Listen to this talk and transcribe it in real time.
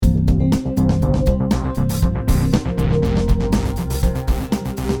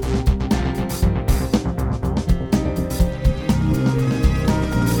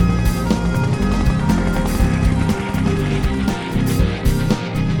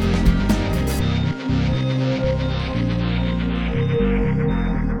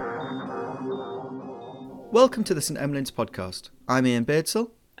Welcome to the St Emlyn's podcast. I'm Ian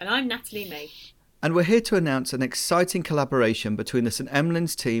Beardsall. And I'm Natalie May. And we're here to announce an exciting collaboration between the St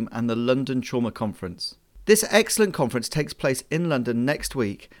Emlyn's team and the London Trauma Conference. This excellent conference takes place in London next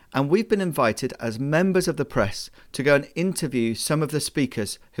week, and we've been invited as members of the press to go and interview some of the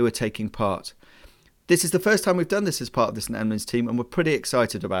speakers who are taking part. This is the first time we've done this as part of the St Emlyn's team, and we're pretty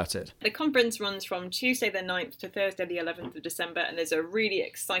excited about it. The conference runs from Tuesday the 9th to Thursday the 11th of December, and there's a really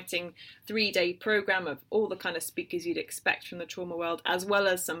exciting 3-day programme of all the kind of speakers you'd expect from the trauma world, as well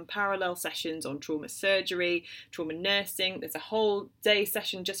as some parallel sessions on trauma surgery, trauma nursing. There's a whole day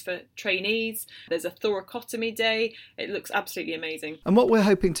session just for trainees. There's a thoracotomy day. It looks absolutely amazing. And what we're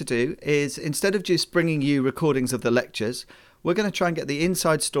hoping to do is, instead of just bringing you recordings of the lectures, we're going to try and get the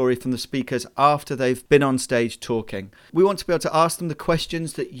inside story from the speakers after they've been on stage talking. We want to be able to ask them the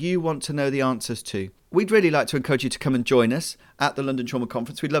questions that you want to know the answers to. We'd really like to encourage you to come and join us at the London Trauma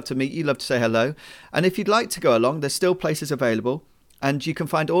Conference. We'd love to meet you, love to say hello. And if you'd like to go along, there's still places available. And you can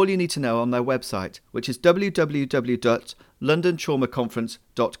find all you need to know on their website, which is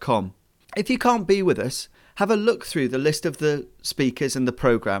www.londontraumaconference.com. If you can't be with us, have a look through the list of the speakers and the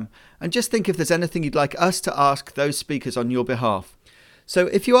programme and just think if there's anything you'd like us to ask those speakers on your behalf. So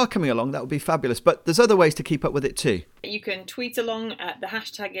if you are coming along, that would be fabulous. But there's other ways to keep up with it too. You can tweet along. The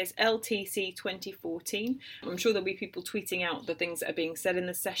hashtag is LTC2014. I'm sure there'll be people tweeting out the things that are being said in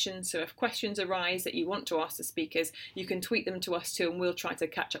the session. So if questions arise that you want to ask the speakers, you can tweet them to us too, and we'll try to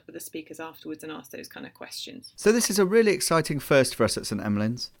catch up with the speakers afterwards and ask those kind of questions. So this is a really exciting first for us at St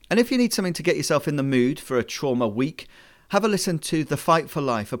Emlyn's. And if you need something to get yourself in the mood for a trauma week, have a listen to The Fight for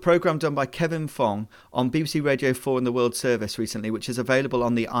Life, a programme done by Kevin Fong on BBC Radio 4 and the World Service recently, which is available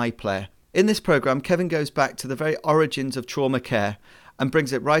on the iPlayer. In this programme, Kevin goes back to the very origins of trauma care and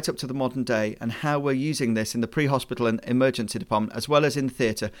brings it right up to the modern day and how we're using this in the pre-hospital and emergency department as well as in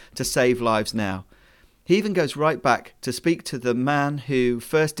theatre to save lives now. He even goes right back to speak to the man who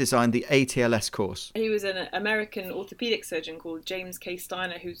first designed the ATLS course. He was an American orthopaedic surgeon called James K.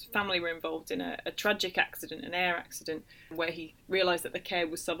 Steiner, whose family were involved in a tragic accident, an air accident, where he realised that the care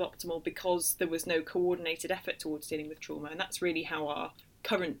was suboptimal because there was no coordinated effort towards dealing with trauma. And that's really how our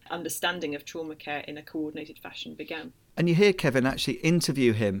current understanding of trauma care in a coordinated fashion began. And you hear Kevin actually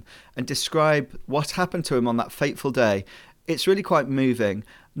interview him and describe what happened to him on that fateful day. It's really quite moving.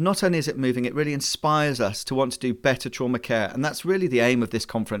 Not only is it moving, it really inspires us to want to do better trauma care. And that's really the aim of this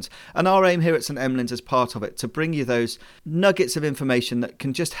conference. And our aim here at St Emlyn's as part of it, to bring you those nuggets of information that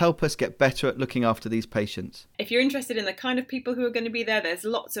can just help us get better at looking after these patients. If you're interested in the kind of people who are going to be there, there's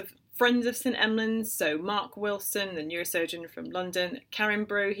lots of friends of St Emlyn's, so Mark Wilson, the neurosurgeon from London, Karen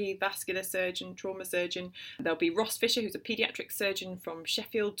Brohe, vascular surgeon, trauma surgeon. There'll be Ross Fisher, who's a paediatric surgeon from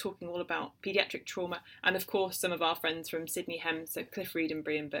Sheffield, talking all about paediatric trauma, and of course some of our friends from Sydney Hem, so Cliff Reed and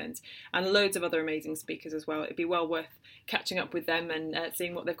Brian Burns, and loads of other amazing speakers as well. It'd be well worth catching up with them and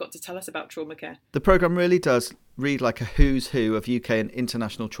seeing what they've got to tell us about trauma care. The programme really does read like a who's who of UK and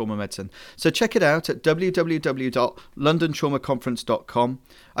international trauma medicine. So check it out at www.londontraumaconference.com.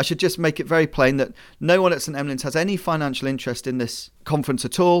 I should just make it very plain that no one at St Emlyn's has any financial interest in this conference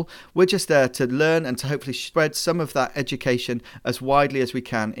at all. We're just there to learn and to hopefully spread some of that education as widely as we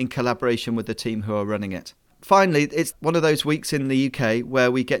can in collaboration with the team who are running it. Finally, it's one of those weeks in the UK where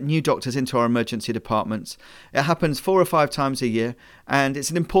we get new doctors into our emergency departments. It happens 4 or 5 times a year, and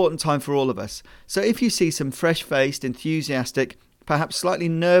it's an important time for all of us. So if you see some fresh-faced, enthusiastic, perhaps slightly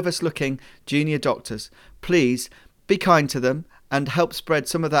nervous-looking junior doctors, please be kind to them and help spread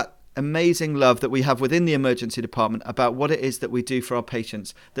some of that amazing love that we have within the emergency department about what it is that we do for our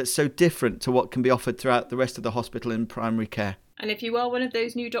patients that's so different to what can be offered throughout the rest of the hospital in primary care. And if you are one of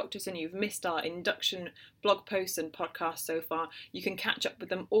those new doctors and you've missed our induction blog posts and podcasts so far, you can catch up with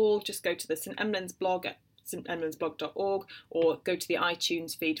them all. Just go to the St Emlyn's blog at stemlynsblog.org or go to the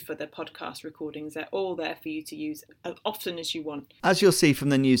iTunes feed for the podcast recordings. They're all there for you to use as often as you want. As you'll see from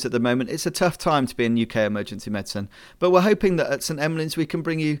the news at the moment, it's a tough time to be in UK emergency medicine, but we're hoping that at St Emlyn's we can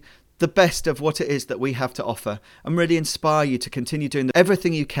bring you the best of what it is that we have to offer and really inspire you to continue doing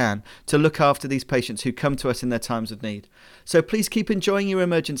everything you can to look after these patients who come to us in their times of need. So please keep enjoying your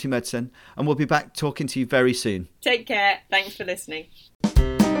emergency medicine, and we'll be back talking to you very soon. Take care. Thanks for listening.